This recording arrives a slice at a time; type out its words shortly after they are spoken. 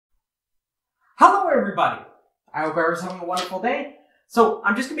everybody. I hope everyone's having a wonderful day. So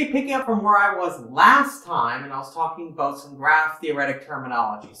I'm just going to be picking up from where I was last time, and I was talking about some graph theoretic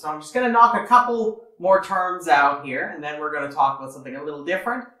terminology. So I'm just going to knock a couple more terms out here, and then we're going to talk about something a little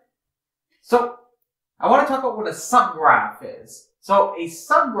different. So I want to talk about what a subgraph is. So a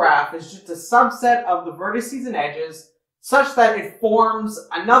subgraph is just a subset of the vertices and edges such that it forms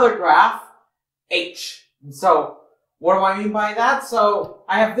another graph, H. And so what do I mean by that? So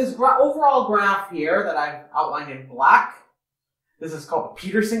I have this overall graph here that I've outlined in black. This is called the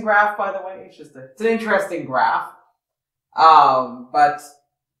Peterson graph, by the way. It's an interesting graph. But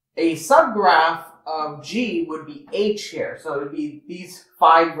a subgraph of G would be H here. So it would be these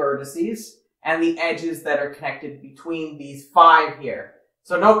 5 vertices and the edges that are connected between these 5 here.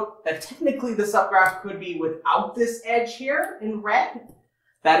 So note that technically the subgraph could be without this edge here in red.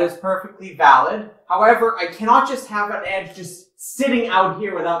 That is perfectly valid. However, I cannot just have an edge just sitting out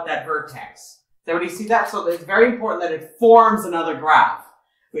here without that vertex. Does everybody see that? So it's very important that it forms another graph.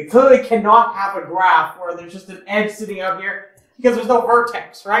 We clearly cannot have a graph where there's just an edge sitting out here because there's no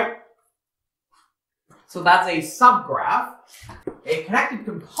vertex, right? So that's a subgraph. A connected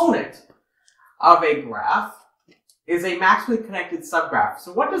component of a graph is a maximally connected subgraph.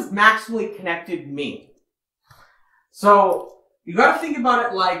 So what does maximally connected mean? So you got to think about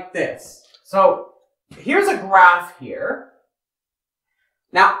it like this. So here's a graph here.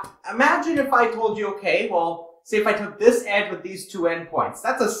 Now imagine if I told you, okay, well, say if I took this edge with these 2 endpoints,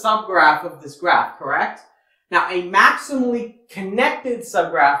 that's a subgraph of this graph, correct? Now a maximally connected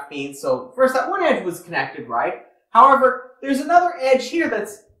subgraph means, so first that one edge was connected, right? However, there's another edge here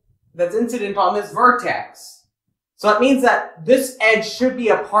that's incident on this vertex. So that means that this edge should be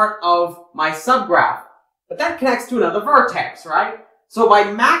a part of my subgraph. But that connects to another vertex, right? So by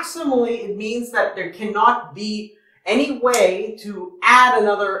maximally, it means that there cannot be any way to add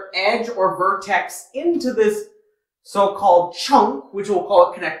another edge or vertex into this so-called chunk, which we'll call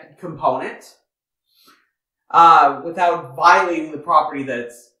a connected component, without violating the property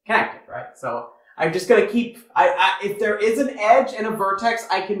that's connected, right? So I'm just going to keep, if there is an edge and a vertex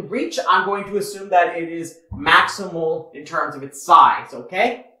I can reach, I'm going to assume that it is maximal in terms of its size,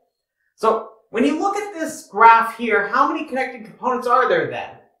 okay? So when you look at this graph here, how many connected components are there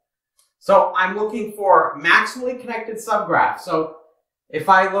then? So I'm looking for maximally connected subgraphs. So if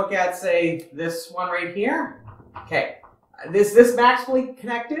I look at, say, this one right here, okay, this maximally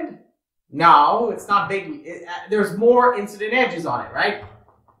connected? No, it's not big. There's more incident edges on it, right?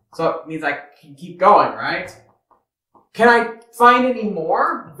 So it means I can keep going, right? Can I find any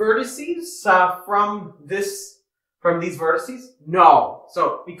more vertices from these vertices? No.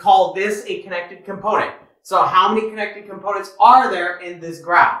 So we call this a connected component. So how many connected components are there in this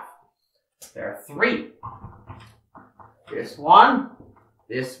graph? There are 3. This one,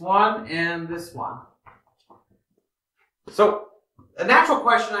 and this one. So the natural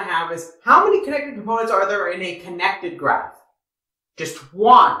question I have is, how many connected components are there in a connected graph? Just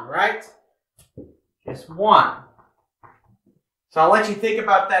 1, right? Just 1. So I'll let you think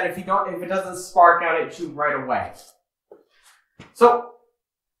about that. If it doesn't spark out at you right away. So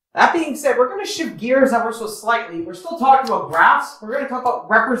that being said, we're going to shift gears ever so slightly. We're still talking about graphs. We're going to talk about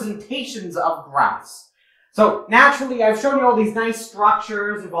representations of graphs. So naturally, I've shown you all these nice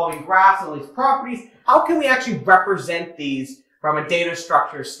structures involving graphs and all these properties. How can we actually represent these from a data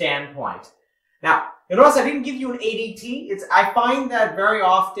structure standpoint? Now, you'll notice I didn't give you an ADT. I find that very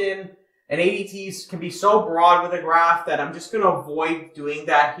often an ADT can be so broad with a graph that I'm just going to avoid doing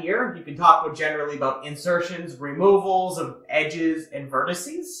that here. You can talk generally about insertions, removals of edges and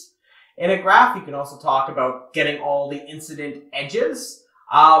vertices. In a graph, you can also talk about getting all the incident edges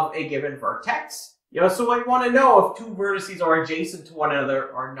of a given vertex. So I want to know if 2 vertices are adjacent to one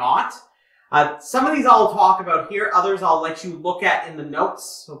another or not. Some of these I'll talk about here. Others I'll let you look at in the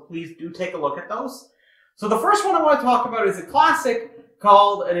notes. So please do take a look at those. So the first one I want to talk about is a classic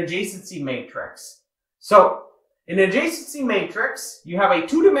called an adjacency matrix. So in an adjacency matrix, you have a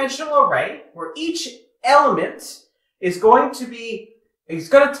 2-dimensional array where each element is going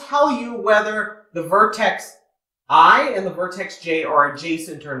to tell you whether the vertex I and the vertex j are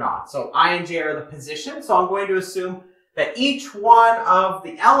adjacent or not. So I and j are the position. So I'm going to assume that each one of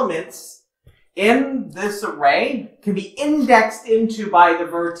the elements in this array can be indexed into by the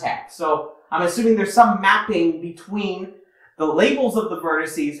vertex. So I'm assuming there's some mapping between the labels of the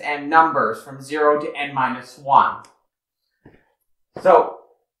vertices and numbers from 0 to n-1. So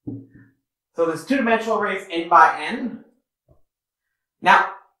this 2-dimensional array is n by n.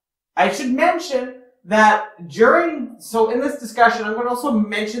 Now, I should mention that in this discussion, I'm going to also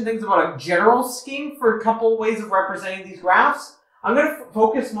mention things about a general scheme for a couple ways of representing these graphs. I'm going to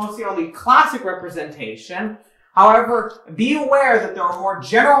focus mostly on the classic representation. However, be aware that there are more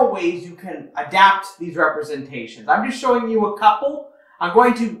general ways you can adapt these representations. I'm just showing you a couple. I'm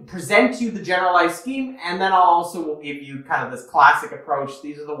going to present to you the generalized scheme, and then I'll also will give you kind of this classic approach.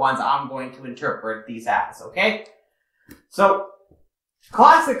 These are the ones I'm going to interpret these as, okay? So,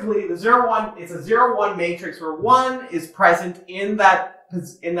 classically, the 0, 1, it's a 0, 1 matrix where 1 is present in that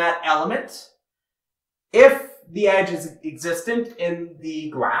element if the edge is existent in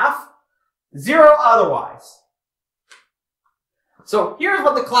the graph, 0 otherwise. So here's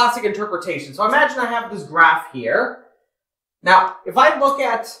what the classic interpretation. So imagine I have this graph here. Now, if I look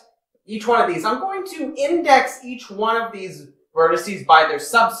at each one of these, I'm going to index each one of these vertices by their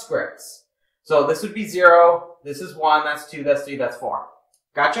subscripts. So this would be 0, this is 1, that's 2, that's 3, that's 4.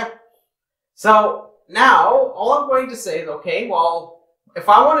 Gotcha? So now, all I'm going to say is, okay, well, if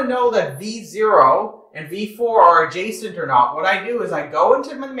I want to know that V0 and V4 are adjacent or not, what I do is I go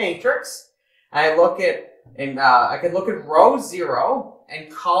into my matrix, and I look at, I can look at row 0 and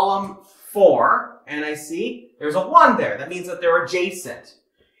column 4, and I see there's a 1 there. That means that they're adjacent.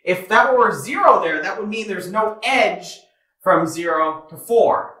 If that were a 0 there, that would mean there's no edge from 0 to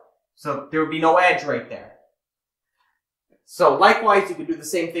 4. So there would be no edge right there. So likewise, you could do the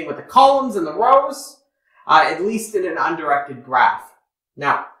same thing with the columns and the rows, at least in an undirected graph.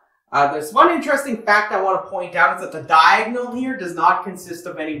 Now, there's one interesting fact I want to point out is that the diagonal here does not consist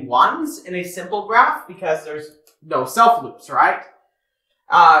of any 1s in a simple graph because there's no self-loops, right?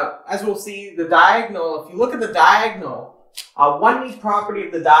 As we'll see, the diagonal, if you look at the diagonal, one neat property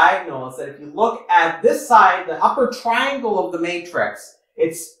of the diagonal is that if you look at this side, the upper triangle of the matrix,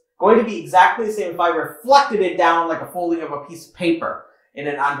 it's going to be exactly the same if I reflected it down like a folding of a piece of paper in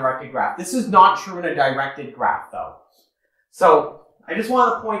an undirected graph. This is not true in a directed graph, though. So I just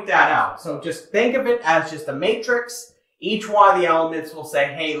want to point that out. So just think of it as just a matrix. Each one of the elements will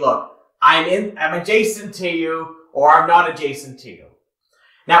say, hey, look, I'm adjacent to you, or I'm not adjacent to you.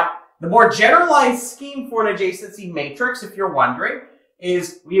 Now, the more generalized scheme for an adjacency matrix, if you're wondering,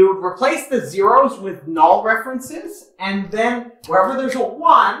 is we would replace the zeros with null references, and then wherever there's a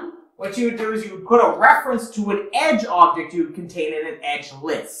 1, what you would do is you would put a reference to an edge object you would contain in an edge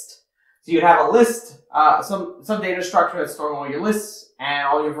list. So you'd have a list, some data structure that's storing all your lists and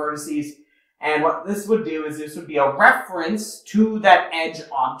all your vertices, and what this would do is this would be a reference to that edge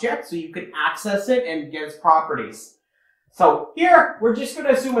object, so you can access it and get its properties. So here, we're just going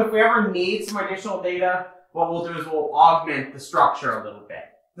to assume if we ever need some additional data, what we'll do is we'll augment the structure a little bit.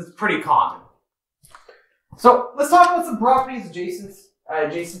 This is pretty common. So let's talk about some properties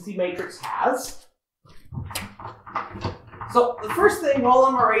adjacency matrix has. So the first thing, while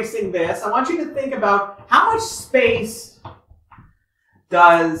I'm erasing this, I want you to think about how much space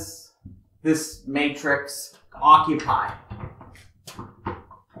does this matrix occupy?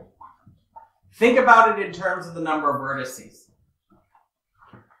 Think about it in terms of the number of vertices.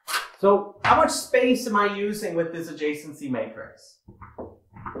 So how much space am I using with this adjacency matrix?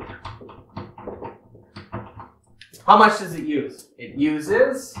 How much does it use? It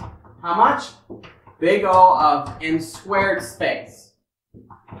uses how much? Big O of n squared space.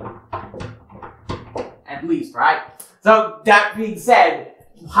 At least, right? So that being said,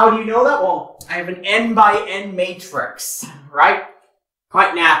 how do you know that? Well, I have an n by n matrix, right?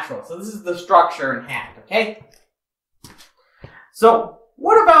 Quite natural. So this is the structure in hand, okay? So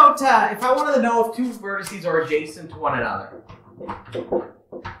what about if I wanted to know if 2 vertices are adjacent to one another?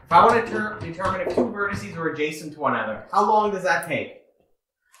 If I want to determine if 2 vertices are adjacent to one another, how long does that take?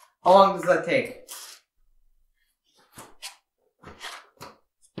 How long does that take?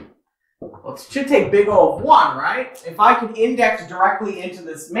 Well, it should take big O of 1, right? If I can index directly into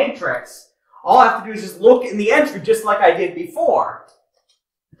this matrix, all I have to do is just look in the entry just like I did before.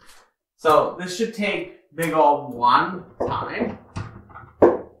 So this should take big O of 1 time.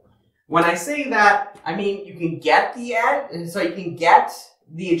 When I say that, I mean you can get the edge, so you can get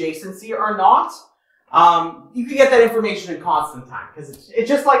the adjacency or not. You can get that information in constant time because it's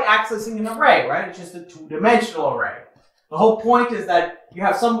just like accessing an array, right? It's just a 2-dimensional array. The whole point is that you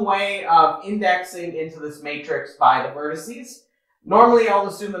have some way of indexing into this matrix by the vertices. Normally, I'll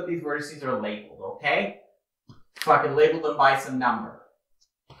assume that these vertices are labeled, okay? So I can label them by some number.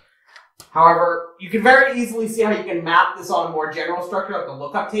 However, you can very easily see how you can map this on a more general structure like a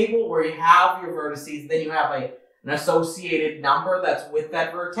lookup table where you have your vertices, then you have an associated number that's with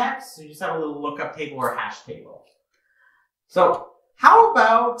that vertex. So you just have a little lookup table or hash table. So how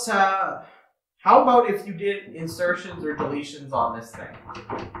about if you did insertions or deletions on this thing?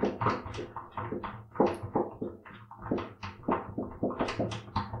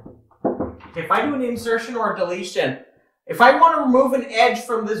 If I do an insertion or a deletion, If I want to remove an edge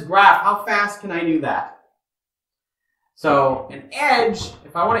from this graph, how fast can I do that? So an edge,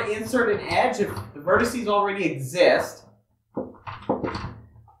 if I want to insert an edge, if the vertices already exist,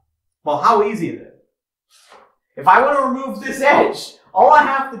 well, how easy is it? If I want to remove this edge, all I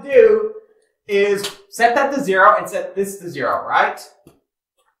have to do is set that to 0 and set this to 0, right?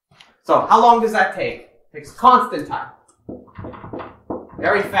 So how long does that take? It takes constant time.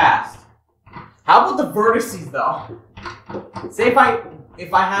 Very fast. How about the vertices though? Say if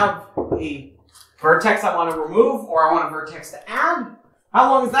I have a vertex I want to remove or I want a vertex to add,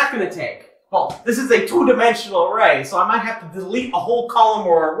 how long is that going to take? Well, this is a two-dimensional array, so I might have to delete a whole column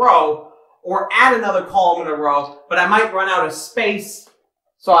or a row or add another column in a row, but I might run out of space,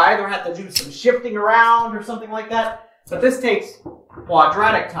 so I either have to do some shifting around or something like that. But this takes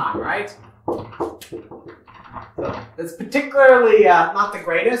quadratic time, right? So it's particularly not the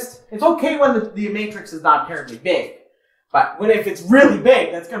greatest. It's okay when the matrix is not terribly big, but if it's really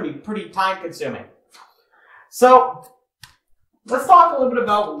big, that's going to be pretty time-consuming. So let's talk a little bit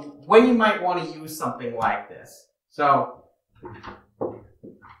about when you might want to use something like this. So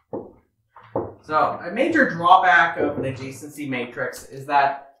a major drawback of an adjacency matrix is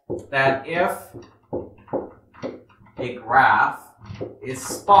that if a graph is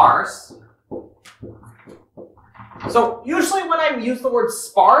sparse, so usually when I use the word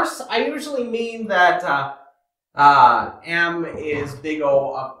sparse, I usually mean that M is big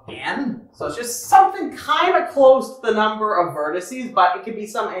O of n. So it's just something kind of close to the number of vertices, but it can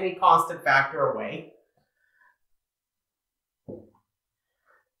be any constant factor away.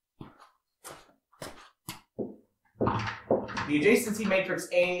 The adjacency matrix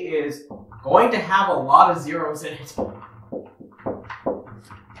A is going to have a lot of zeros in it.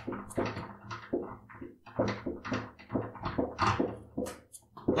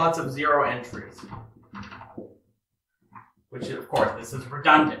 Lots of zero entries. Which, of course, this is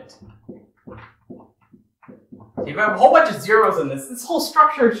redundant. So you have a whole bunch of zeros in this. This whole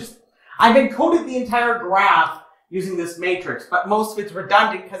structure is just... I've encoded the entire graph using this matrix, but most of it's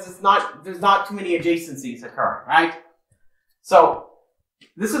redundant because there's not too many adjacencies occurring, right? So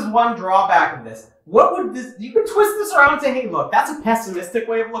this is one drawback of this. What would this... You could twist this around and say, hey, look, that's a pessimistic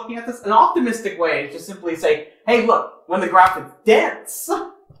way of looking at this. An optimistic way is just simply say, hey, look, when the graph is dense...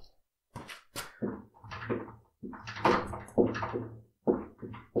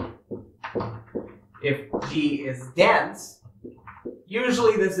 If G is dense,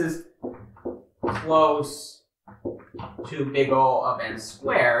 usually this is close to big O of n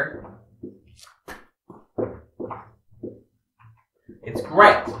squared. It's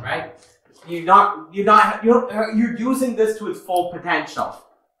great, right? You're using this to its full potential.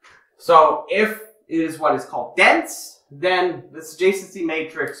 So if it is what is called dense, then this adjacency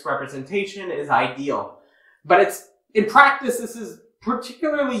matrix representation is ideal. But in practice, this is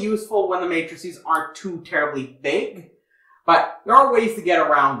particularly useful when the matrices aren't too terribly big, but there are ways to get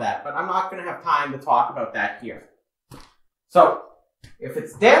around that, but I'm not going to have time to talk about that here. So, if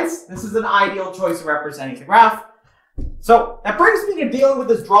it's dense, this is an ideal choice of representing the graph. So, that brings me to dealing with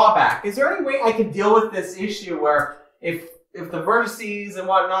this drawback. Is there any way I can deal with this issue where if the vertices and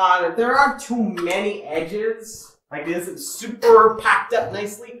whatnot, if there aren't too many edges, like this is super packed up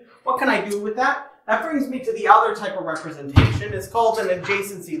nicely, what can I do with that? That brings me to the other type of representation. It's called an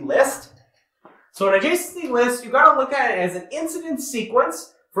adjacency list. So an adjacency list, you've got to look at it as an incident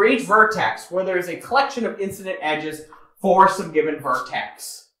sequence for each vertex, where there's a collection of incident edges for some given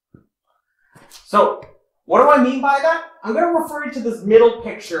vertex. So what do I mean by that? I'm going to refer you to this middle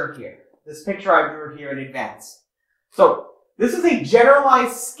picture here. This picture I drew here in advance. So this is a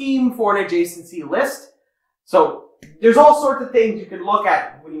generalized scheme for an adjacency list. So there's all sorts of things you can look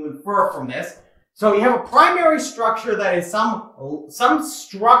at when you infer from this. So you have a primary structure that is some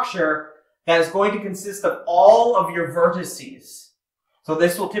structure that is going to consist of all of your vertices. So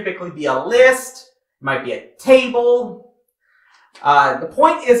this will typically be a list, it might be a table. The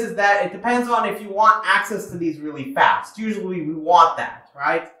point is that it depends on if you want access to these really fast. Usually we want that,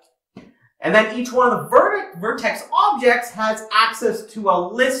 right? And then each one of the vertex objects has access to a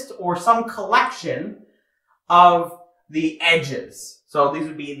list or some collection of the edges. So these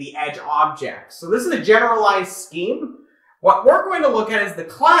would be the edge objects. So this is a generalized scheme. What we're going to look at is a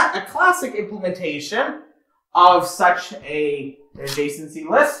classic implementation of such an adjacency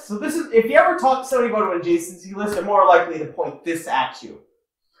list. So this is, if you ever talk to somebody about an adjacency list, they're more likely to point this at you.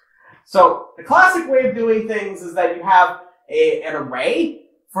 So the classic way of doing things is that you have an array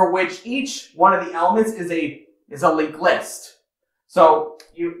for which each one of the elements is a linked list. So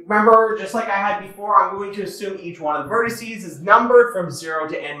you remember, just like I had before, I'm going to assume each one of the vertices is numbered from 0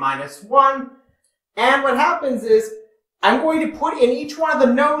 to n minus 1. And what happens is I'm going to put in each one of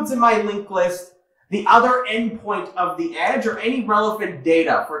the nodes in my linked list the other endpoint of the edge or any relevant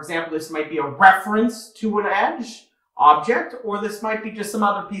data. For example, this might be a reference to an edge object, or this might be just some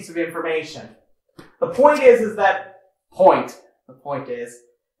other piece of information. The point is that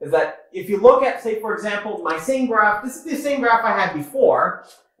if you look at, say, for example, my same graph, this is the same graph I had before.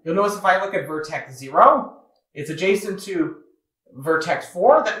 You'll notice if I look at vertex 0, it's adjacent to vertex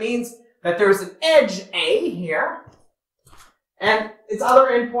 4. That means that there's an edge A here, and its other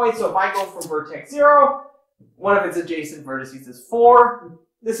endpoint. So if I go from vertex 0, one of its adjacent vertices is 4.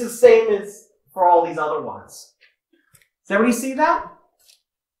 This is the same as for all these other ones. Does everybody see that?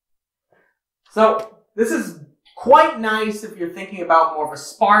 So this is quite nice if you're thinking about more of a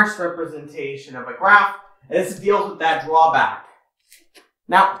sparse representation of a graph, and this deals with that drawback.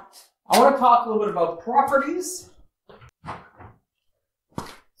 Now, I want to talk a little bit about properties.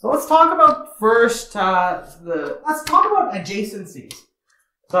 So let's talk about first let's talk about adjacencies.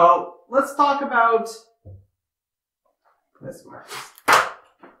 So let's talk about this one.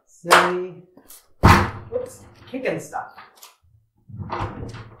 Silly, whoops, kicking stuff.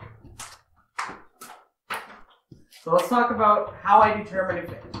 So let's talk about how I determine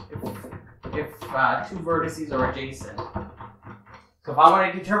if two vertices are adjacent. So if I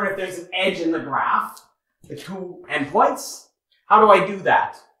want to determine if there's an edge in the graph, the two endpoints, how do I do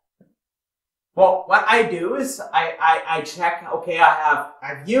that? Well, what I do is I check, okay, I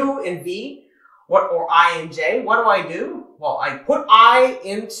have U and V, or I and J. What do I do? Well, I put I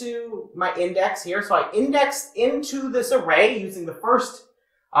into my index here. So I index into this array using the first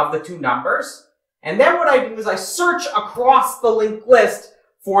of the two numbers. And then what I do is I search across the linked list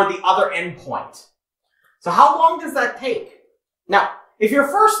for the other endpoint. So how long does that take? Now, if you're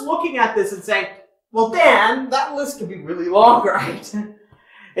first looking at this and saying, well, Dan, that list could be really long, right?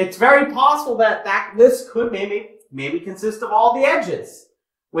 It's very possible that that list could maybe consist of all the edges,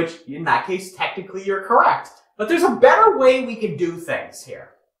 which in that case, technically you're correct. But there's a better way we can do things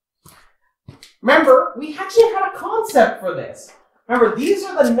here. Remember, we actually had a concept for this. Remember, these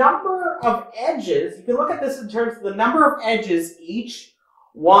are the number of edges. You can look at this in terms of the number of edges each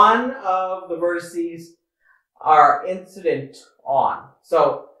one of the vertices are incident on.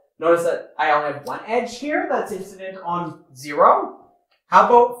 So notice that I only have one edge here that's incident on 0. How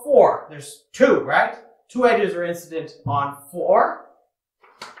about 4? There's 2, right? 2 edges are incident on 4.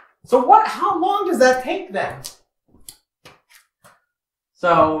 So how long does that take then?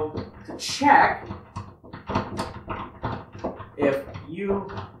 So to check if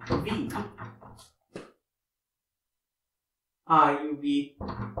UV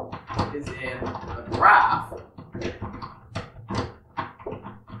is in a graph,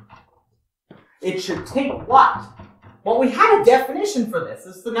 it should take what? Well, we had a definition for this.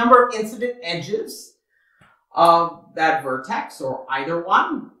 This is the number of incident edges of that vertex, or either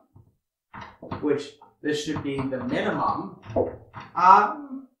one, which this should be the minimum.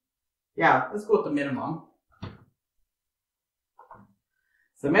 Yeah, let's go with the minimum.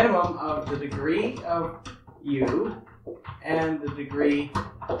 It's the minimum of the degree of U and the degree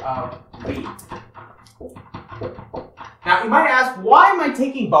of V. Now, you might ask, why am I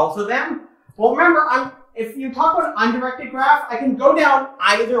taking both of them? Well, remember, if you talk about an undirected graph, I can go down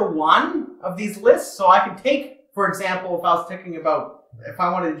either one of these lists. So I can take, for example, if I was thinking about, if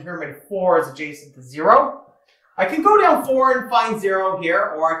I want to determine if 4 is adjacent to 0, I can go down 4 and find 0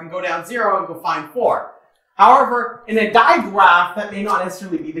 here, or I can go down 0 and go find 4. However, in a digraph, that may not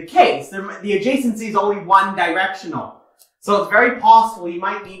necessarily be the case. The adjacency is only one directional. So it's very possible you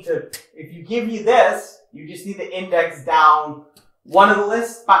might need to, if you give you this, you just need to index down one of the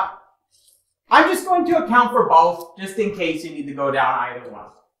lists, but I'm just going to account for both, just in case you need to go down either one.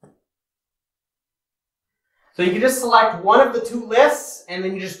 So you can just select one of the two lists, and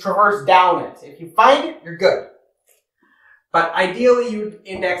then you just traverse down it. If you find it, you're good. But ideally, you would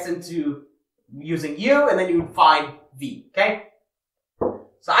index into using U, and then you would find V, okay?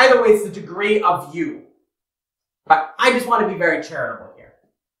 So either way, it's the degree of U. But I just want to be very charitable here.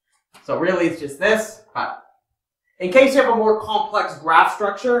 So really, it's just this, but in case you have a more complex graph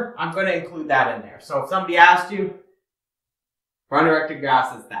structure, I'm going to include that in there. So if somebody asked you, for undirected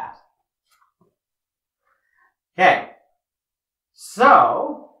graphs, it's that. Okay.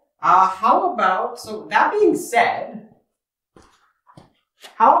 So, so that being said,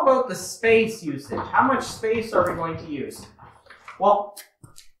 how about the space usage? How much space are we going to use? Well,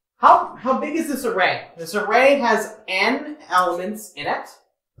 how big is this array? This array has n elements in it.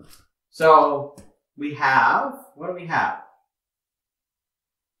 So we have, what do we have?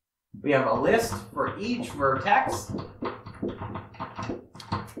 We have a list for each vertex.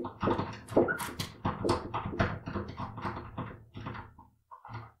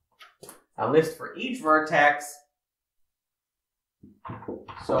 a list for each vertex.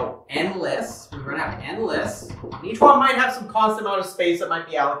 So n lists, we're going to have n lists. Each one might have some constant amount of space that might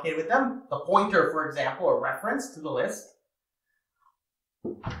be allocated with them. The pointer, for example, a reference to the list.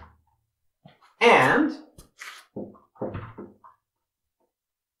 And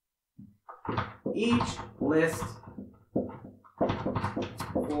each list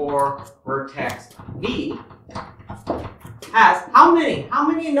for vertex v has how many? How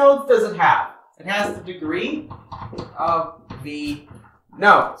many nodes does it have? It has the degree of v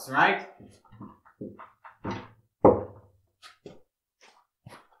nodes, right?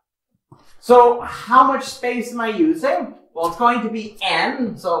 So how much space am I using? Well, it's going to be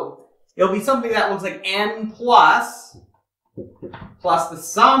n, so it'll be something that looks like n plus the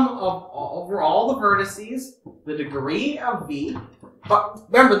sum of over all the vertices, the degree of v. But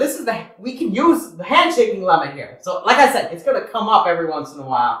remember, this is we can use the handshaking limit here. So like I said, it's going to come up every once in a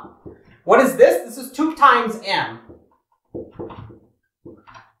while. What is this? This is 2 times m.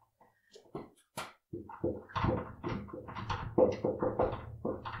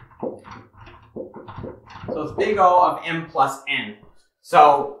 So it's big O of m plus n.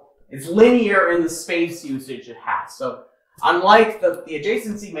 So it's linear in the space usage it has. So unlike the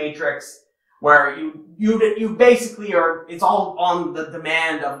adjacency matrix, where you basically it's all on the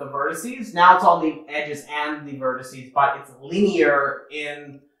demand of the vertices. Now it's on the edges and the vertices, but it's linear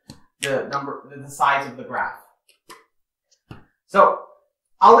in the size of the graph. So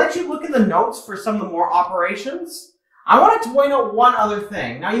I'll let you look in the notes for some of the more operations. I wanted to point out one other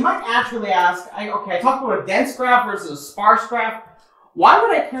thing. Now you might actually ask, okay, I talked about a dense graph versus a sparse graph. Why would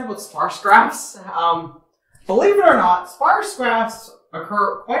I care about sparse graphs? Believe it or not, sparse graphs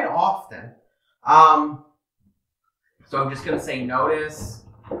occur quite often. So I'm just going to say notice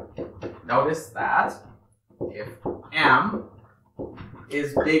that if m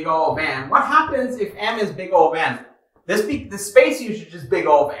is big O of n, what happens if m is big O of n? The space usage is big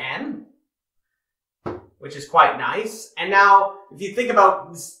O of n, which is quite nice. And now, if you think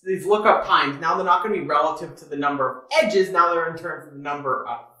about these lookup times, now they're not going to be relative to the number of edges, now they're in terms of the number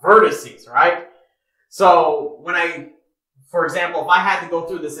of vertices, right? So for example, if I had to go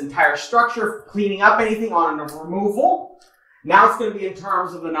through this entire structure, cleaning up anything on a removal, now it's going to be in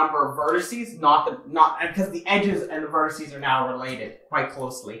terms of the number of vertices, not because the edges and the vertices are now related quite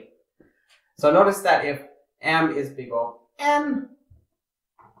closely. So notice that if m is big O of n,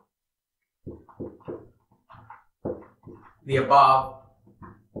 the above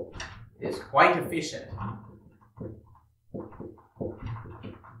is quite efficient.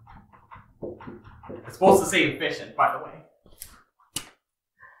 It's supposed to say efficient, by the way.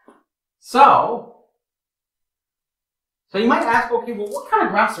 So you might ask, okay, well, what kind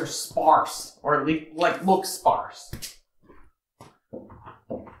of graphs are sparse, or at least like look sparse?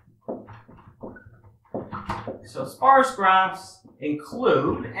 So sparse graphs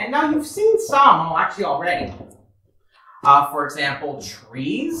include, and now you've seen some actually already. For example,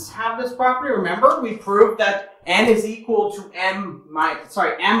 trees have this property. Remember, we proved that n is equal to m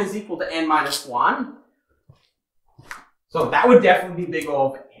is equal to n minus 1. So that would definitely be big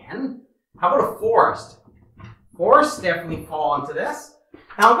O of n. How about a forest? Forests definitely fall into this.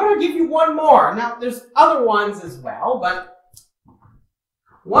 Now I'm going to give you one more. Now there's other ones as well, but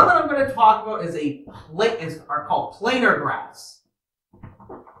one that I'm going to talk about are called planar graphs.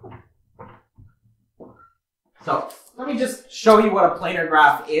 So let me just show you what a planar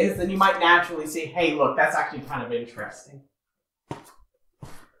graph is, and you might naturally say, hey, look, that's actually kind of interesting.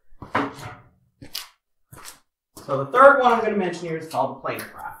 So the third one I'm going to mention here is called a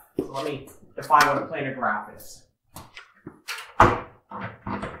planar graph. So let me define what a planar graph is.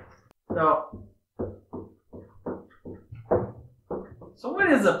 So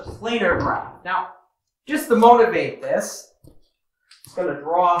what is a planar graph? Now, just to motivate this, I'm just going to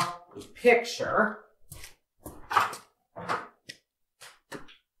draw a picture.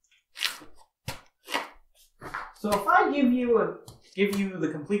 So if I give you the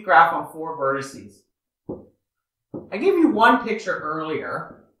complete graph on 4 vertices, I gave you one picture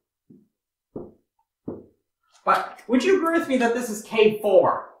earlier, but would you agree with me that this is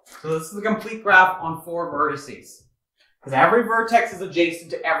K4? So this is the complete graph on 4 vertices, because every vertex is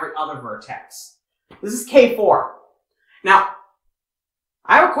adjacent to every other vertex. This is K4. Now,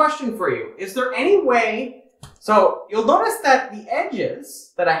 I have a question for you. Is there any way, so you'll notice that the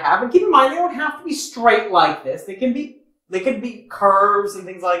edges that I have, and keep in mind they don't have to be straight like this. They can be curves and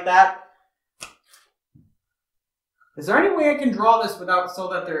things like that. Is there any way I can draw this without, so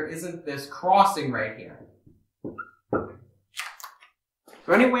that there isn't this crossing right here? Is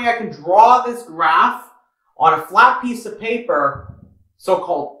there any way I can draw this graph on a flat piece of paper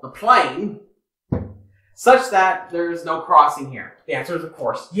so-called the plane, such that there is no crossing here? The answer is, of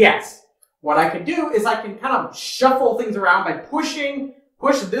course, yes. What I can do is I can kind of shuffle things around by push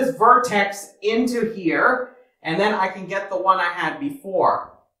this vertex into here, and then I can get the one I had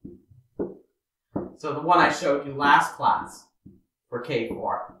before. So the one I showed you last class for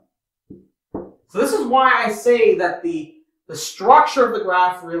K4. So this is why I say that the structure of the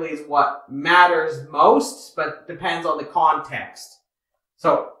graph really is what matters most, but depends on the context.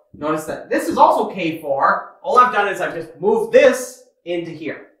 So notice that this is also K4. All I've done is I've just moved this into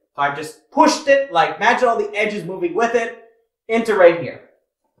here. So I've just pushed it, like imagine all the edges moving with it, into right here.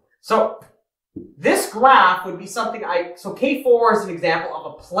 So this graph would be something so K4 is an example of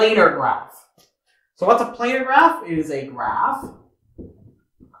a planar graph. So what's a planar graph? It is a graph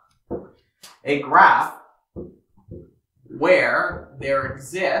where there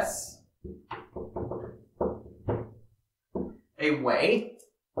exists a way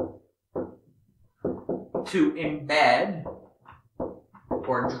to embed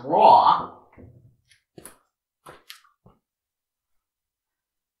or draw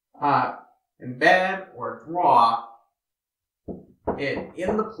it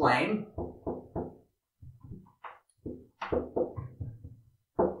in the plane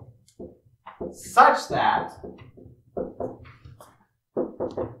such that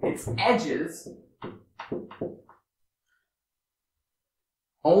its edges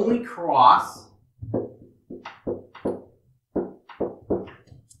only cross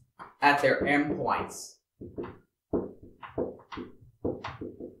at their endpoints.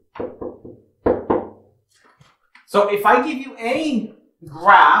 So if I give you any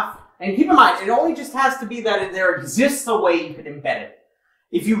graph, and keep in mind, it only just has to be that there exists a way you can embed it.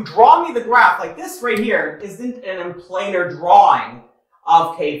 If you draw me the graph, like this right here, isn't an planar drawing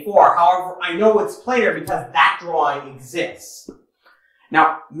of K4. However, I know it's planar because that drawing exists.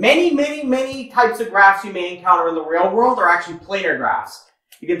 Now, many types of graphs you may encounter in the real world are actually planar graphs.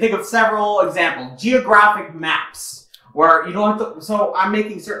 You can think of several examples. Geographic maps, where you don't have to, so I'm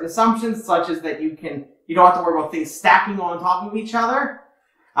making certain assumptions such as that you don't have to worry about things stacking on top of each other.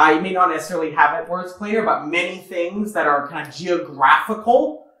 You may not necessarily have it where it's planar, but many things that are kind of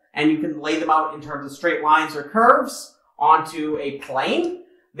geographical, and you can lay them out in terms of straight lines or curves onto a plane,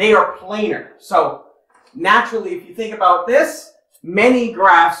 they are planar. So naturally, if you think about this, many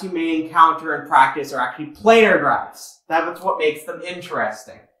graphs you may encounter in practice are actually planar graphs. That's what makes them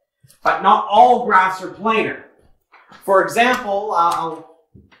interesting. But not all graphs are planar. For example,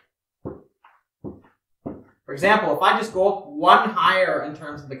 if I just go up one higher in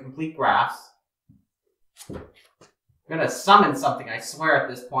terms of the complete graphs, I'm going to summon something, I swear, at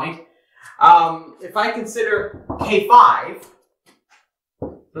this point. If I consider K5,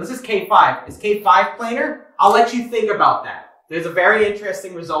 so this is K5. Is K5 planar? I'll let you think about that. There's a very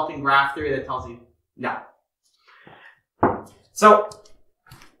interesting resulting graph theory that tells you no. So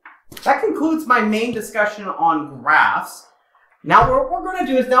that concludes my main discussion on graphs. Now what we're going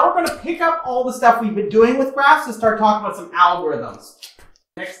to do is we're going to pick up all the stuff we've been doing with graphs and start talking about some algorithms.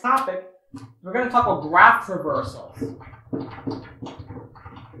 Next topic, we're going to talk about graph traversals.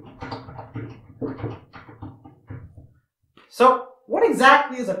 So what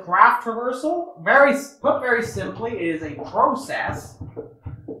exactly is a graph traversal? Put very simply, it is a process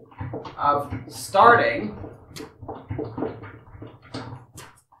of starting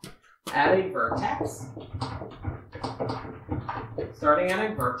at a vertex,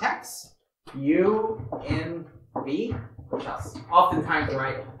 U in V, which I'll oftentimes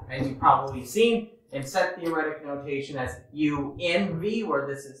write, as you've probably seen, in set theoretic notation as U in V, where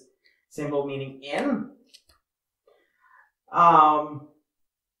this is symbol meaning in.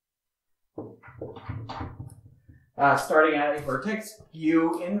 Starting at a vertex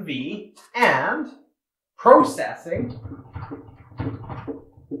U in V and processing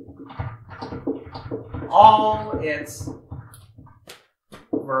all its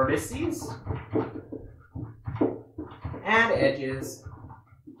vertices and edges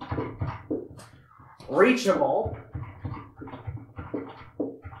reachable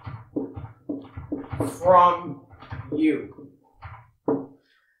from U.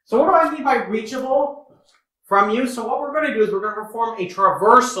 So what do I mean by reachable from U? So what we're going to do is we're going to perform a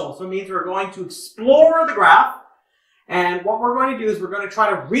traversal. So it means we're going to explore the graph. And what we're going to do is we're going to try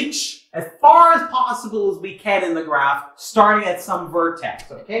to reach as far as possible as we can in the graph, starting at some vertex,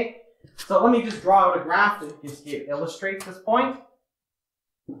 okay? So let me just draw out a graph that just illustrates this point.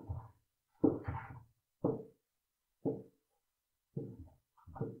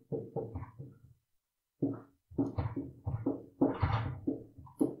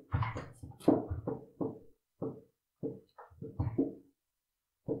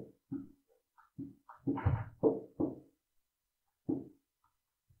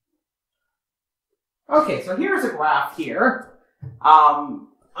 Okay, so here's a graph here. I'm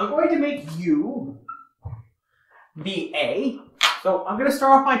going to make U be A. So I'm going to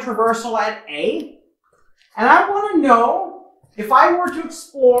start off my traversal at A. And I want to know, if I were to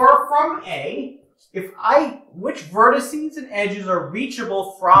explore from A, which vertices and edges are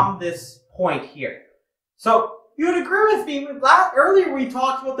reachable from this point here. So you would agree with me with that. Earlier we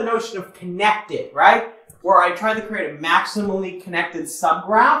talked about the notion of connected, right? Where I tried to create a maximally connected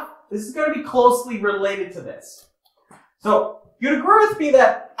subgraph. This is going to be closely related to this. So you'd agree with me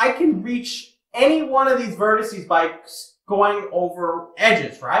that I can reach any one of these vertices by going over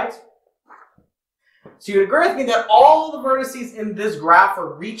edges, right? So you'd agree with me that all the vertices in this graph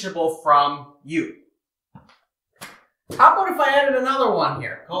are reachable from U. How about if I added another one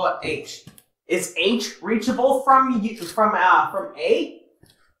here? Call it H. Is H reachable from A?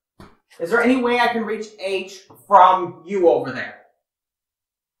 Is there any way I can reach H from U over there?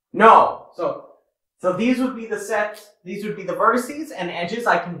 No. So these would be the vertices and edges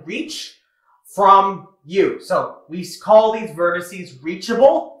I can reach from U. So we call these vertices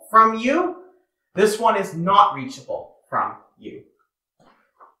reachable from U. This one is not reachable from U.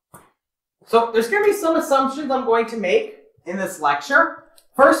 So there's going to be some assumptions I'm going to make in this lecture.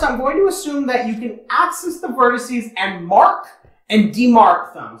 First, I'm going to assume that you can access the vertices and mark and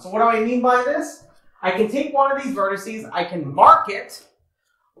demark them. So what do I mean by this? I can take one of these vertices, I can mark it,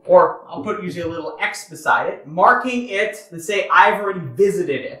 or I'll put usually a little X beside it, marking it to say I've already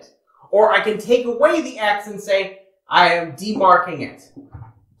visited it. Or I can take away the X and say I am demarking it.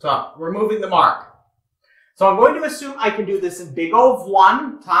 So removing the mark. So I'm going to assume I can do this in big O of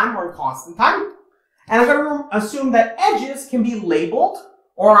 1 time or in constant time. And I'm going to assume that edges can be labeled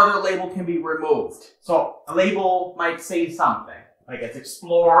or their label can be removed. So a label might say something, like it's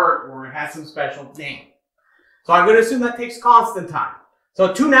explored or it has some special name. So I'm going to assume that takes constant time.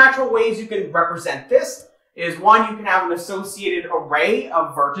 So two natural ways you can represent this is one, you can have an associated array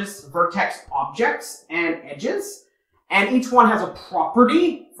of vertex objects and edges. And each one has a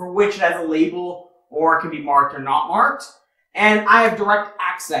property for which it has a label or it can be marked or not marked. And I have direct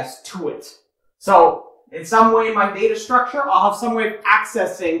access to it. So in some way in my data structure, I'll have some way of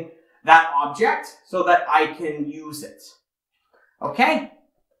accessing that object so that I can use it. Okay?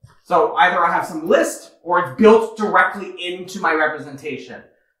 So either I have some list or it's built directly into my representation.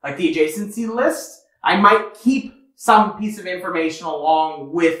 Like the adjacency list, I might keep some piece of information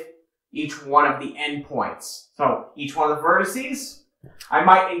along with each one of the endpoints. So each one of the vertices, I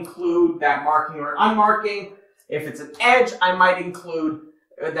might include that marking or unmarking. If it's an edge, I might include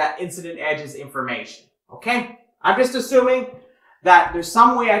that incident edge's information. Okay? I'm just assuming that there's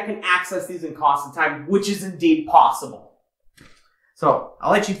some way I can access these in constant time, which is indeed possible. So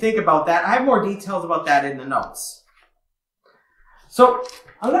I'll let you think about that. I have more details about that in the notes. So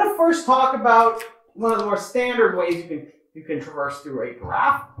I'm going to first talk about one of the more standard ways you can traverse through a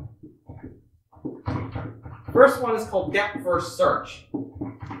graph. First one is called depth first search,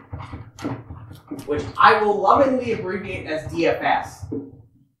 which I will lovingly abbreviate as DFS.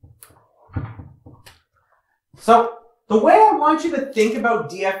 So the way I want you to think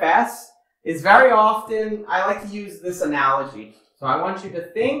about DFS is very often, I like to use this analogy. So I want you to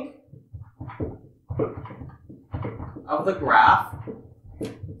think of the graph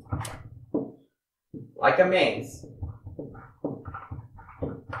like a maze.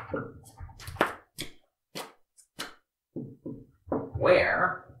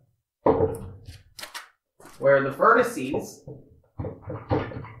 Where the vertices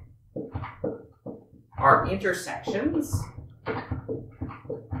are intersections,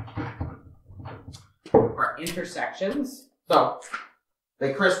 so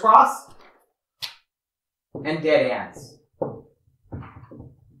they crisscross and dead ends.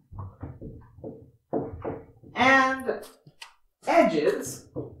 And edges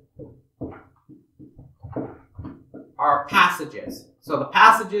are passages. So the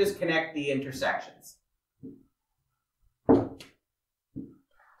passages connect the intersections.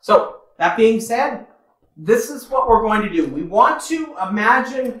 So that being said, this is what we're going to do. We want to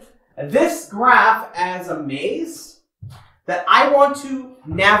imagine this graph as a maze that I want to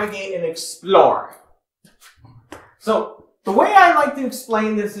navigate and explore. So the way I like to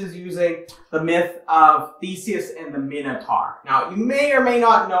explain this is using the myth of Theseus and the Minotaur. Now, you may or may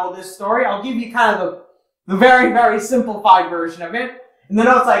not know this story. I'll give you kind of the very, very simplified version of it. In the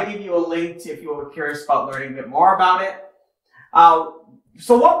notes, I give you a link to if you were curious about learning a bit more about it.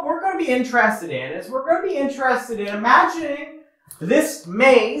 So what we're going to be interested in is we're going to be interested in imagining this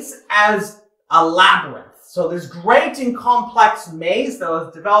maze as a labyrinth. So this great and complex maze that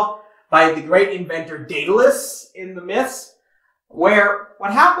was developed by the great inventor Daedalus in the myths, where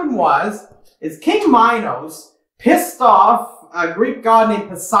what happened was is King Minos pissed off a Greek god named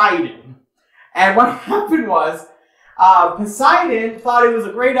Poseidon. And what happened was, Poseidon thought it was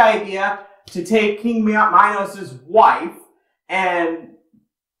a great idea to take King Minos' wife and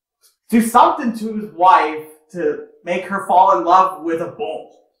do something to his wife to make her fall in love with a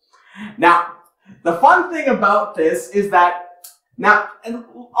bull. Now, the fun thing about this is that, and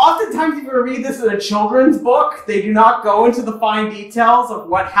oftentimes if you read this in a children's book, they do not go into the fine details of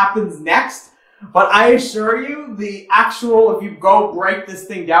what happens next. But I assure you, the actual, if you go break this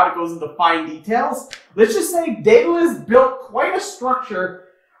thing down, it goes into fine details. Let's just say Daedalus built quite a structure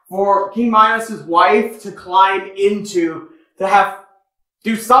for King Minos' wife to climb into, to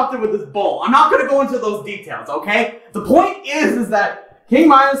do something with this bull. I'm not going to go into those details, okay? The point is that King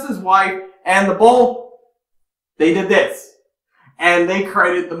Minos' wife and the bull, they did this. And they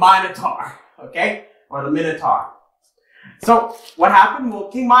created the Minotaur, okay? Or the Minotaur. So, what happened? Well,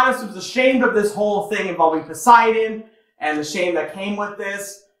 King Minos was ashamed of this whole thing involving Poseidon and the shame that came with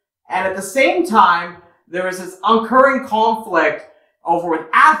this. And at the same time, there was this occurring conflict over with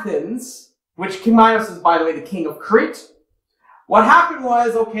Athens, which King Minos is, by the way, the king of Crete. What happened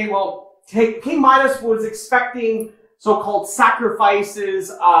was, okay, well, King Minos was expecting so-called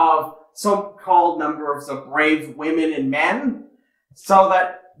sacrifices of so-called number of brave women and men, so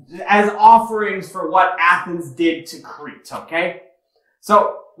that as offerings for what Athens did to Crete, okay?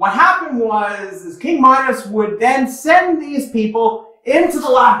 So what happened was is King Minos would then send these people into the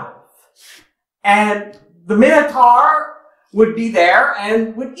labyrinth. And the Minotaur would be there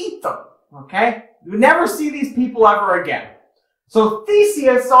and would eat them, okay? You would never see these people ever again. So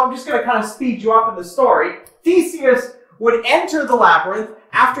Theseus, so I'm just going to kind of speed you up in the story, Theseus would enter the labyrinth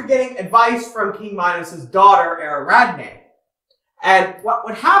after getting advice from King Minos' daughter, Ariadne. And what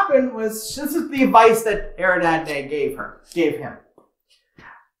would happen was, this is the advice that Ariadne gave him.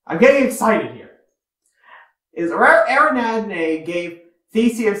 I'm getting excited here. Ariadne gave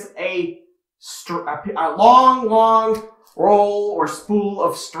Theseus a long roll or spool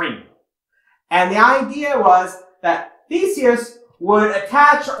of string. And the idea was that Theseus would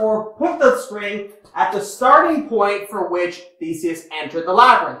attach or put the string at the starting point for which Theseus entered the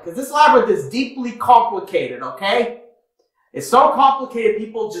labyrinth. Because this labyrinth is deeply complicated, okay? It's so complicated,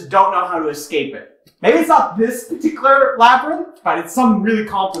 people just don't know how to escape it. Maybe it's not this particular labyrinth, but it's some really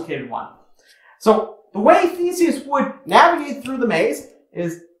complicated one. So the way Theseus would navigate through the maze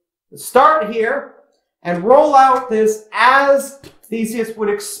is start here and roll out this as Theseus would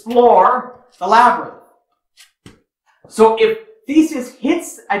explore the labyrinth. So if Theseus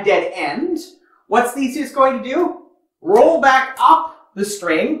hits a dead end, what's Theseus going to do? Roll back up the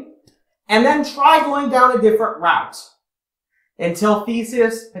string and then try going down a different route, until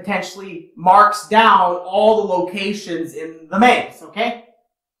Theseus potentially marks down all the locations in the maze, okay?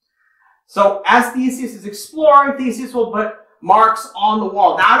 So as Theseus is exploring, Theseus will put marks on the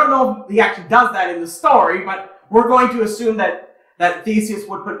wall. Now, I don't know if he actually does that in the story, but we're going to assume that Theseus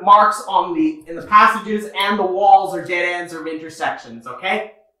would put marks on in the passages and the walls or dead ends or intersections,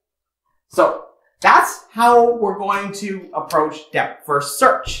 okay? So that's how we're going to approach depth first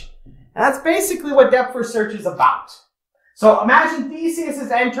search. And that's basically what depth first search is about. So imagine Theseus is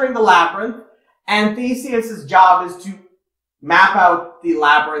entering the labyrinth, and Theseus' job is to map out the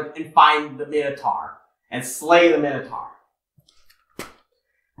labyrinth and find the Minotaur and slay the Minotaur.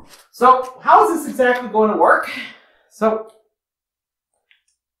 So how is this exactly going to work? So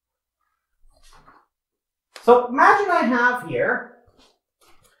imagine I have here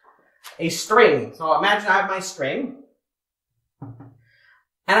a string. So imagine I have my string, and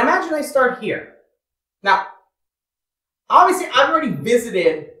imagine I start here. Now, obviously, I've already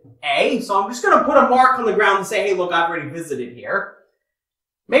visited A, so I'm just going to put a mark on the ground and say, hey, look, I've already visited here.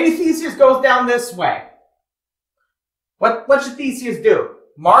 Maybe Theseus goes down this way. What should Theseus do?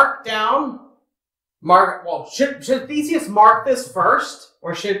 Mark down, well, should Theseus mark this first,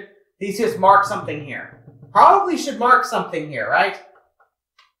 or should Theseus mark something here? Probably should mark something here, right?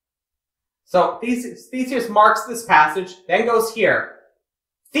 So Theseus marks this passage, then goes here.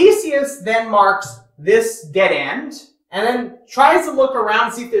 Theseus then marks this dead end, and then tries to look around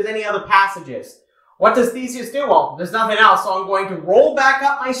and see if there's any other passages. What does Theseus do? Well, there's nothing else, so I'm going to roll back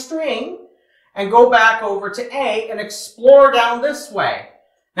up my string and go back over to A and explore down this way.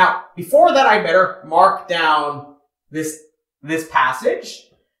 Now, before that, I better mark down this passage.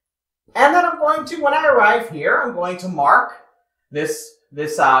 And then I'm going to, when I arrive here, I'm going to mark this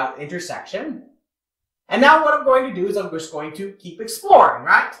intersection. And now what I'm going to do is I'm just going to keep exploring,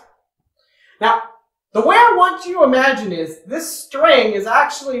 right? Now, the way I want you to imagine is this string is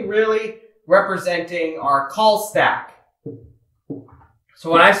actually really representing our call stack.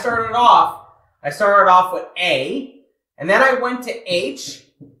 So when I started off, I started off with A, and then I went to H.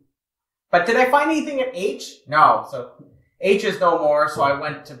 But did I find anything at H? No. So H is no more, so I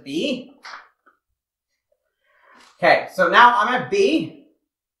went to B. Okay, so now I'm at B.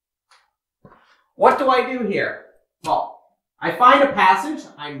 What do I do here? Well, I find a passage,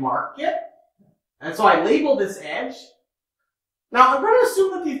 I mark it, and so I label this edge. Now I'm going to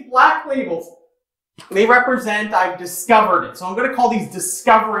assume that these black labels, they represent I've discovered it. So I'm going to call these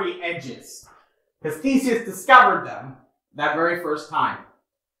discovery edges, because Theseus discovered them that very first time.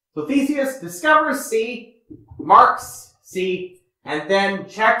 So Theseus discovers C, marks C, and then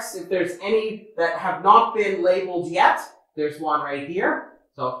checks if there's any that have not been labeled yet. There's one right here.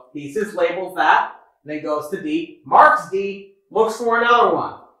 So Theseus labels that, then goes to D, marks D, looks for another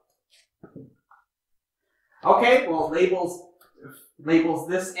one. Okay, well, labels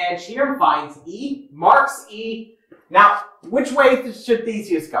this edge here, finds E, marks E. Now, which way should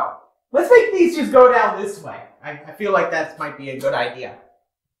Theseus go? Let's make Theseus go down this way. I feel like that might be a good idea.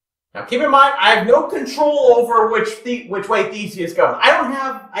 Now, keep in mind, I have no control over which way Theseus goes.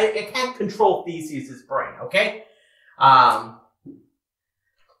 I can't control Theseus's brain, okay?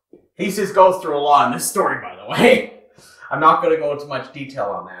 Theseus goes through a lot in this story, by the way. I'm not going to go into much detail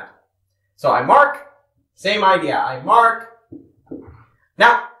on that. So I mark, same idea. I mark.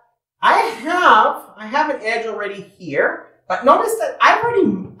 Now, I have an edge already here, but notice that I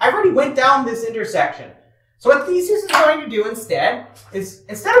already went down this intersection. So what Theseus is going to do instead is,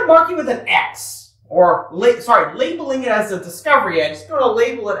 instead of marking with an X, or labeling it as a discovery edge, he's going to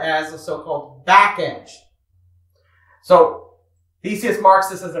label it as a so-called back edge. So Theseus marks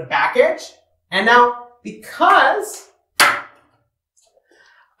this as a back edge, and now because,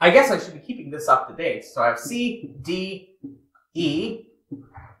 I guess I should be keeping this up to date. So I have C, D, E,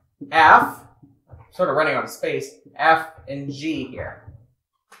 F, sort of running out of space, F and G here.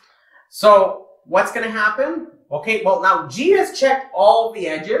 So what's going to happen? Okay, well now G has checked all the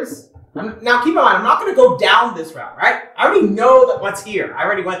edges. Now keep in mind, I'm not going to go down this route, right? I already know that what's here. I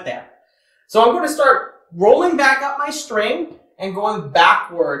already went there. So I'm going to start rolling back up my string and going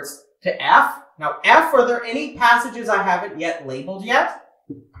backwards to F. Now F, are there any passages I haven't yet labeled yet?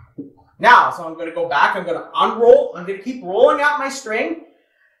 Now, so I'm going to go back, I'm going to unroll, I'm going to keep rolling out my string.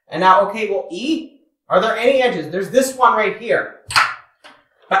 And now, okay, well, E, are there any edges? There's this one right here.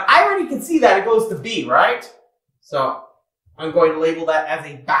 But I already can see that it goes to B, right? So I'm going to label that as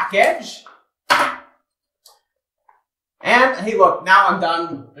a back edge. And hey, look, now I'm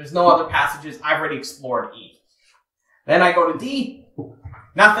done. There's no other passages. I've already explored E. Then I go to D,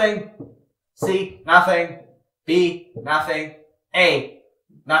 nothing. C, nothing. B, nothing. A,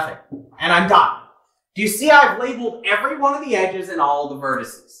 nothing. And I'm done. Do you see I've labeled every one of the edges and all the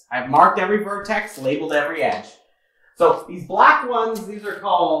vertices? I've marked every vertex, labeled every edge. So these black ones, these are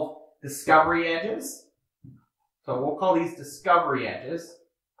called discovery edges. So we'll call these discovery edges.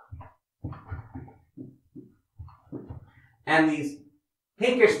 And these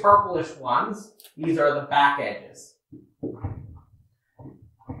pinkish purplish ones, these are the back edges.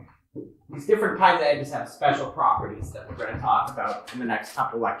 These different kinds of edges have special properties that we're going to talk about in the next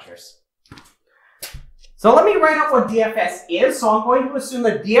couple lectures. So let me write out what DFS is. So I'm going to assume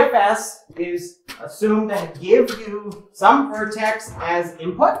that DFS is assumed to give you some vertex as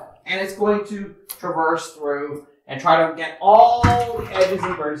input, and it's going to traverse through and try to get all the edges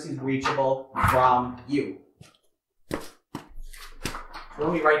and vertices reachable from you. So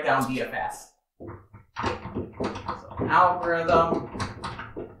let me write down DFS. So algorithm,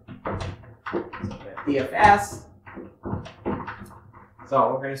 DFS.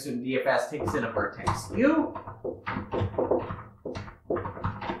 So we're going to assume DFS takes in a vertex U,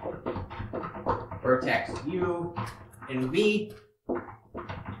 vertex U in V,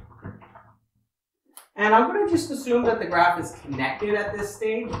 and I'm going to just assume that the graph is connected at this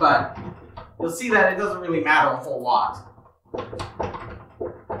stage, but you'll see that it doesn't really matter a whole lot.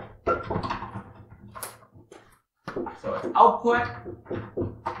 So its output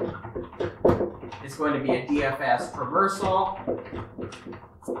is going to be a DFS traversal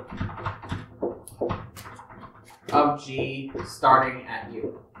of G starting at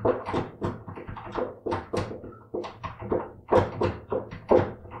U.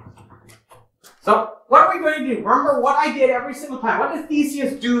 So what are we going to do? Remember what I did every single time. What did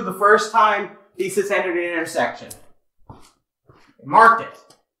Theseus do the first time Theseus entered an intersection? He marked it.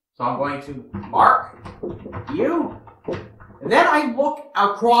 So I'm going to mark U, and then I look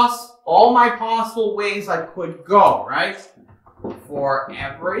across all my possible ways I could go, right? For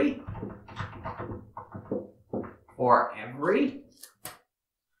every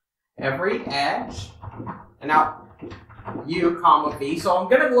edge. And now, u comma v. So I'm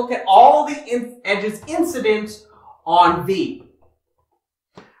going to look at all the edges incident on v.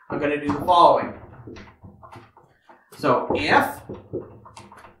 I'm going to do the following. So if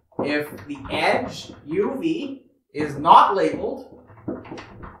the edge uv is not labeled,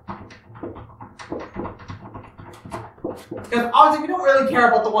 because obviously we don't really care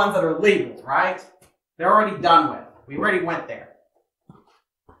about the ones that are labeled, right? They're already done with. We already went there.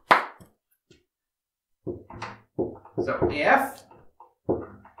 So if,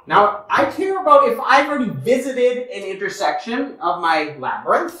 now I care about if I've already visited an intersection of my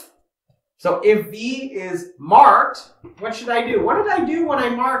labyrinth. So if V is marked, what should I do? What did I do when I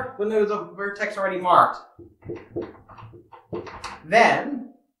marked, when there was a vertex already marked?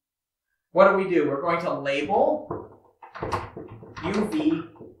 Then, what do? We're going to label UV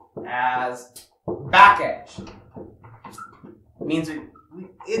as back edge. It means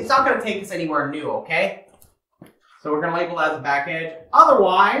it's not going to take us anywhere new, okay? So we're going to label that as a back edge.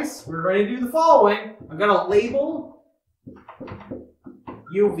 Otherwise, we're going to do the following. I'm going to label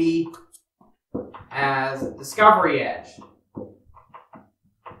UV as discovery edge.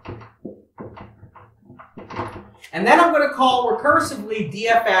 And then I'm going to call recursively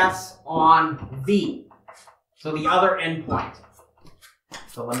DFS on V. So the other endpoint.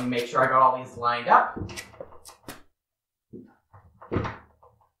 So let me make sure I got all these lined up.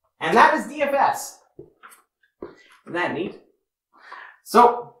 And that is DFS. Isn't that neat?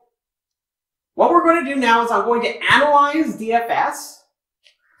 So what we're going to do now is I'm going to analyze DFS.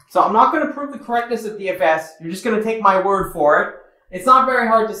 So I'm not going to prove the correctness of DFS. You're just going to take my word for it. It's not very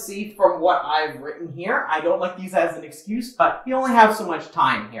hard to see from what I've written here. I don't like these as an excuse, but you only have so much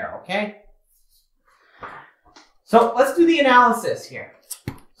time here, okay? So let's do the analysis here.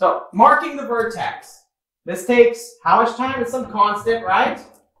 So marking the vertex. This takes how much time? It's some constant, right?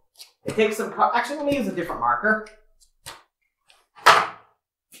 It takes some, actually let me use a different marker.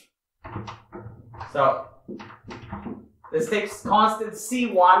 So this takes constant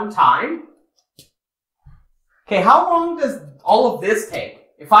C1 time. Okay, how long does all of this take?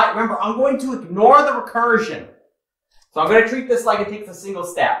 If I remember, I'm going to ignore the recursion. So I'm going to treat this like it takes a single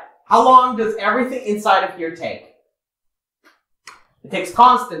step. How long does everything inside of here take? It takes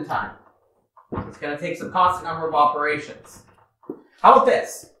constant time. It's going to take some constant number of operations. How about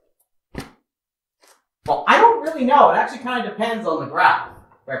this? Well, I don't really know. It actually kind of depends on the graph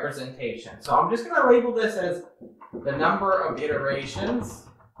representation. So I'm just going to label this as the number of iterations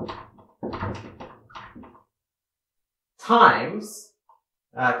times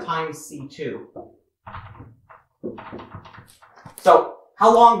C2. So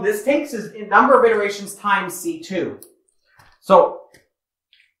how long this takes is in number of iterations times C2. So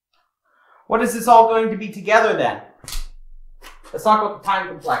what is this all going to be together then? Let's talk about the time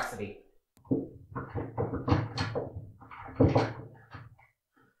complexity.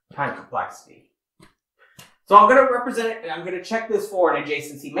 Time complexity. So I'm going to represent it, and I'm going to check this for an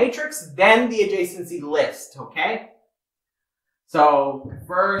adjacency matrix, then the adjacency list, okay? So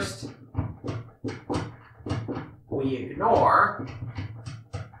first, we ignore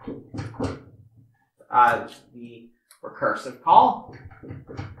the recursive call.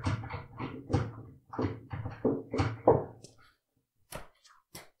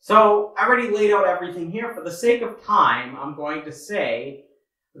 So I already laid out everything here. For the sake of time, I'm going to say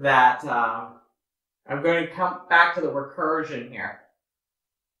that I'm going to come back to the recursion here.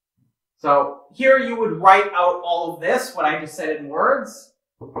 So here you would write out all of this, what I just said in words.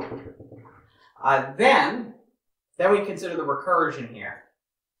 Then we consider the recursion here.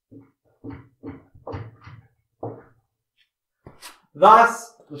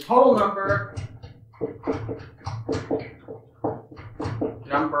 Thus, the total number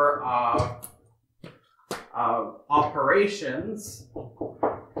of operations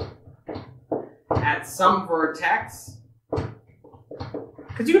at some vertex,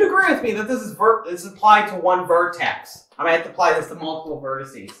 because you would agree with me that this is applied to one vertex. I might have to apply this to multiple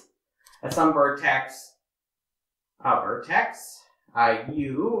vertices. At some vertex,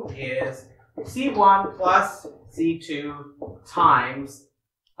 U is C1 plus C2 times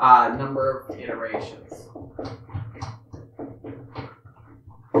number of iterations.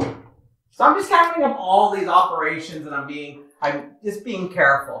 So I'm just counting up all these operations, and I'm just being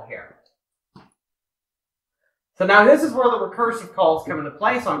careful here. So now this is where the recursive calls come into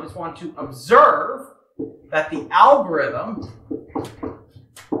play. So I just want to observe that the algorithm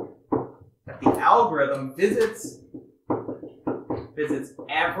visits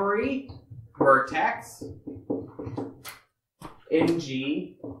every vertex in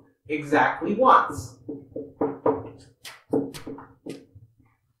G exactly once.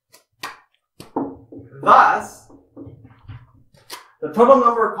 Thus, The total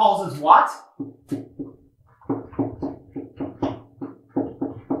number of calls is what?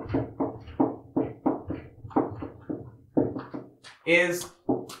 Is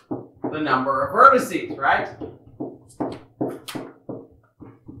the number of vertices, right?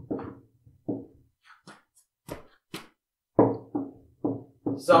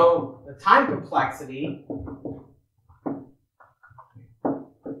 So the time complexity,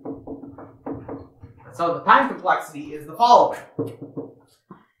 is the following.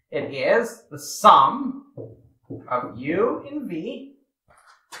 It is the sum of U in V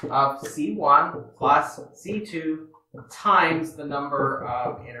of C1 plus C2 times the number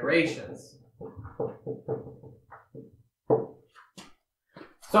of iterations.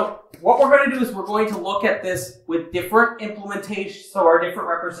 So what we're going to do is we're going to look at this with different implementations, or different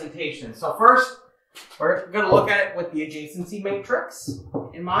representations. So first, we're going to look at it with the adjacency matrix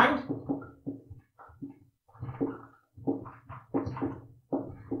in mind.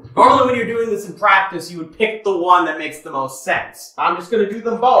 Normally when you're doing this in practice, you would pick the one that makes the most sense. I'm just going to do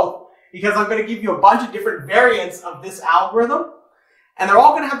them both because I'm going to give you a bunch of different variants of this algorithm, and they're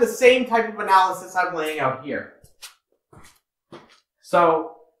all going to have the same type of analysis I'm laying out here.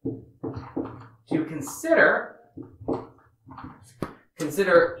 So to consider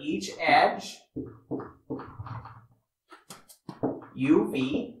each edge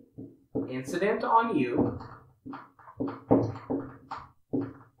UV incident on U.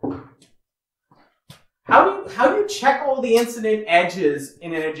 How do you check all the incident edges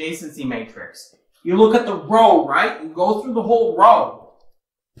in an adjacency matrix? You look at the row, right? You go through the whole row.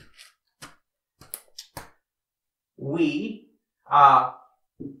 We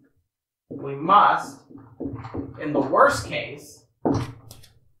must, in the worst case,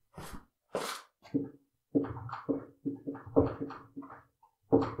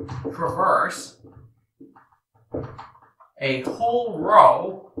 traverse a whole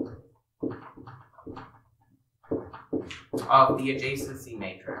row of the adjacency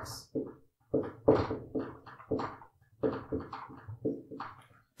matrix.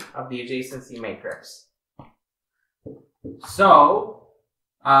 So,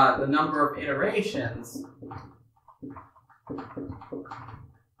 the number of iterations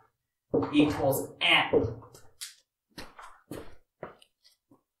equals n.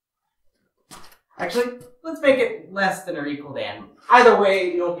 Actually, let's make it less than or equal to n. Either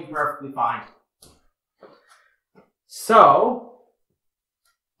way, you'll be perfectly fine. So,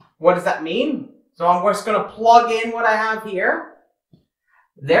 what does that mean? So I'm just going to plug in what I have here.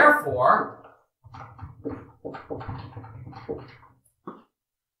 Therefore,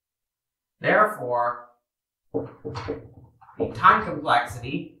 the time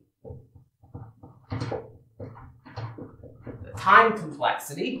complexity,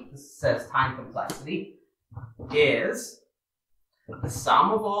 this says time complexity, is the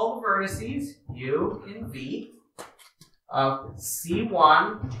sum of all the vertices, U in V, of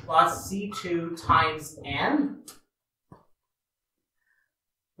C1 plus C2 times n,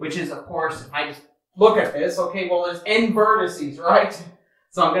 which is, of course, if I just look at this, okay, well, there's n vertices, right?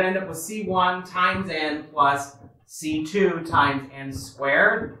 So I'm going to end up with C1 times n plus C2 times n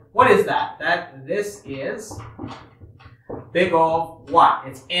squared. What is that? This is big O what?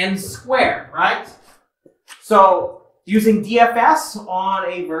 It's n squared, right? So using DFS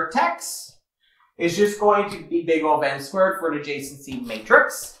on a vertex is just going to be big O of n squared for an adjacency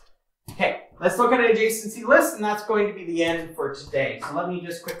matrix. Okay, let's look at an adjacency list, and that's going to be the end for today. So let me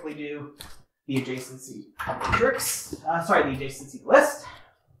just quickly do the adjacency matrix. The adjacency list.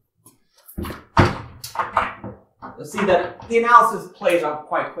 You'll see that the analysis plays out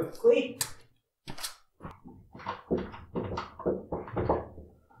quite quickly.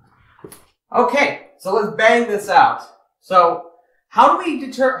 Okay, so let's bang this out. So how do we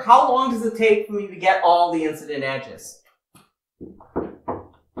determine, how long does it take for me to get all the incident edges?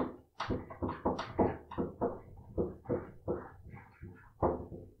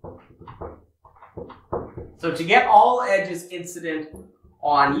 So to get all edges incident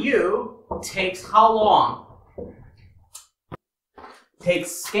on U takes how long?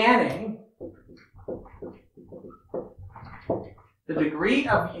 Takes scanning the degree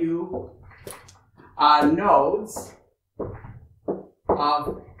of U nodes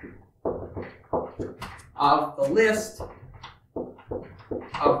of the list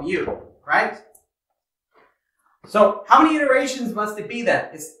of U, right? So how many iterations must it be then?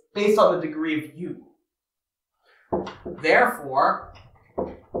 It's based on the degree of U. Therefore,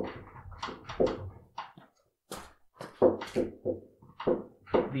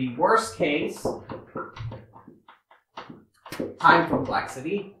 the worst case time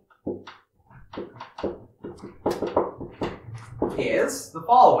complexity is the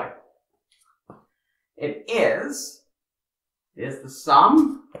following. It is the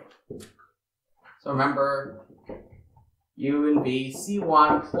sum. So remember, u and v,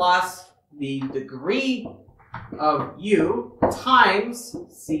 c1 plus the degree of u times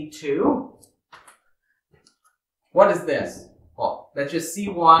c2. What is this? Well, that's just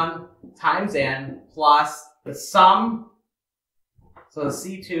c1 times n plus the sum. So the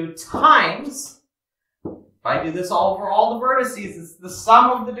c2 times, if I do this all over all the vertices, it's the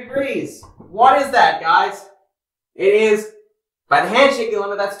sum of the degrees. What is that, guys? It is, by the handshake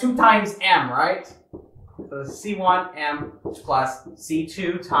limit, that's 2 times m, right? So c1 m plus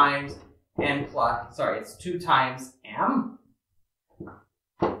c2 times n plus, sorry, it's 2 times m.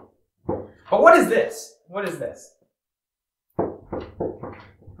 But what is this? What is this?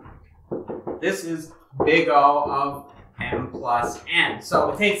 This is big O of m plus n.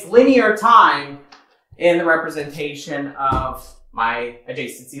 So it takes linear time in the representation of my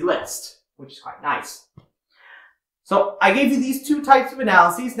adjacency list, which is quite nice. So I gave you these 2 types of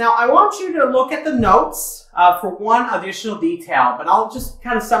analyses. Now I want you to look at the notes for one additional detail, but I'll just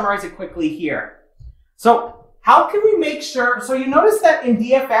kind of summarize it quickly here. So how can we make sure, so you notice that in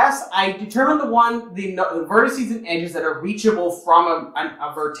DFS, I determined the vertices and edges that are reachable from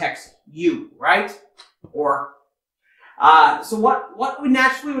a vertex U, right? Or, so what we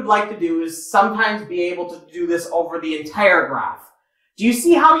naturally would like to do is sometimes be able to do this over the entire graph. Do you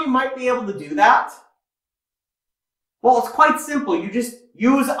see how you might be able to do that? Well, it's quite simple. You just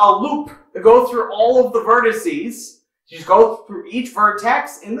use a loop to go through all of the vertices. You just go through each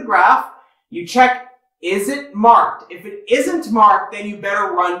vertex in the graph. You check, is it marked? If it isn't marked, then you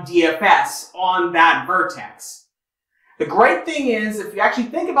better run DFS on that vertex. The great thing is, if you actually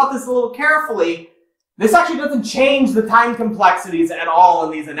think about this a little carefully, this actually doesn't change the time complexities at all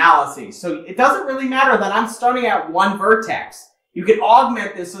in these analyses. So it doesn't really matter that I'm starting at one vertex. You can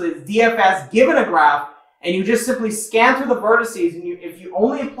augment this so that it's DFS given a graph, and you just simply scan through the vertices, and if you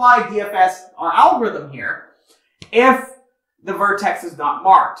only apply DFS, our algorithm here, if the vertex is not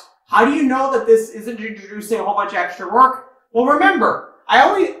marked. How do you know that this isn't introducing a whole bunch of extra work? Well, remember,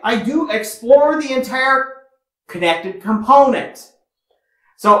 I do explore the entire connected component.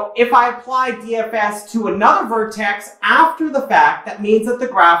 So if I apply DFS to another vertex after the fact, that means that the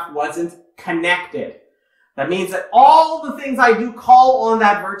graph wasn't connected. That means that all the things I do call on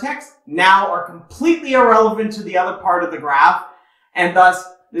that vertex now are completely irrelevant to the other part of the graph, and thus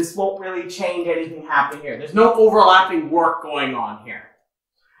this won't really change anything happening here. There's no overlapping work going on here.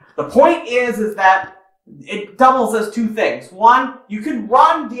 The point is that it doubles as 2 things. One, you can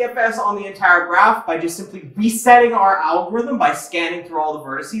run DFS on the entire graph by just simply resetting our algorithm by scanning through all the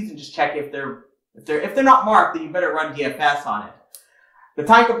vertices and just check if they're not marked, then you better run DFS on it. The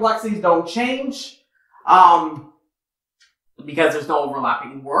time complexities don't change because there's no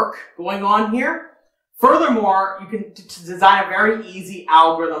overlapping work going on here. Furthermore, you can design a very easy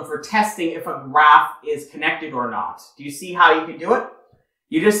algorithm for testing if a graph is connected or not. Do you see how you can do it?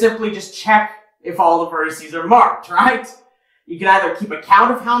 You just simply check if all the vertices are marked, right? You can either keep a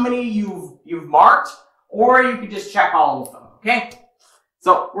count of how many you've marked, or you can just check all of them, okay?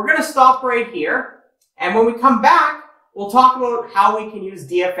 So we're gonna stop right here, and when we come back, we'll talk about how we can use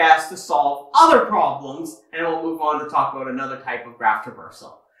DFS to solve other problems, and we'll move on to talk about another type of graph traversal.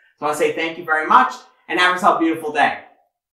 So I want to say thank you very much, and have yourself a beautiful day.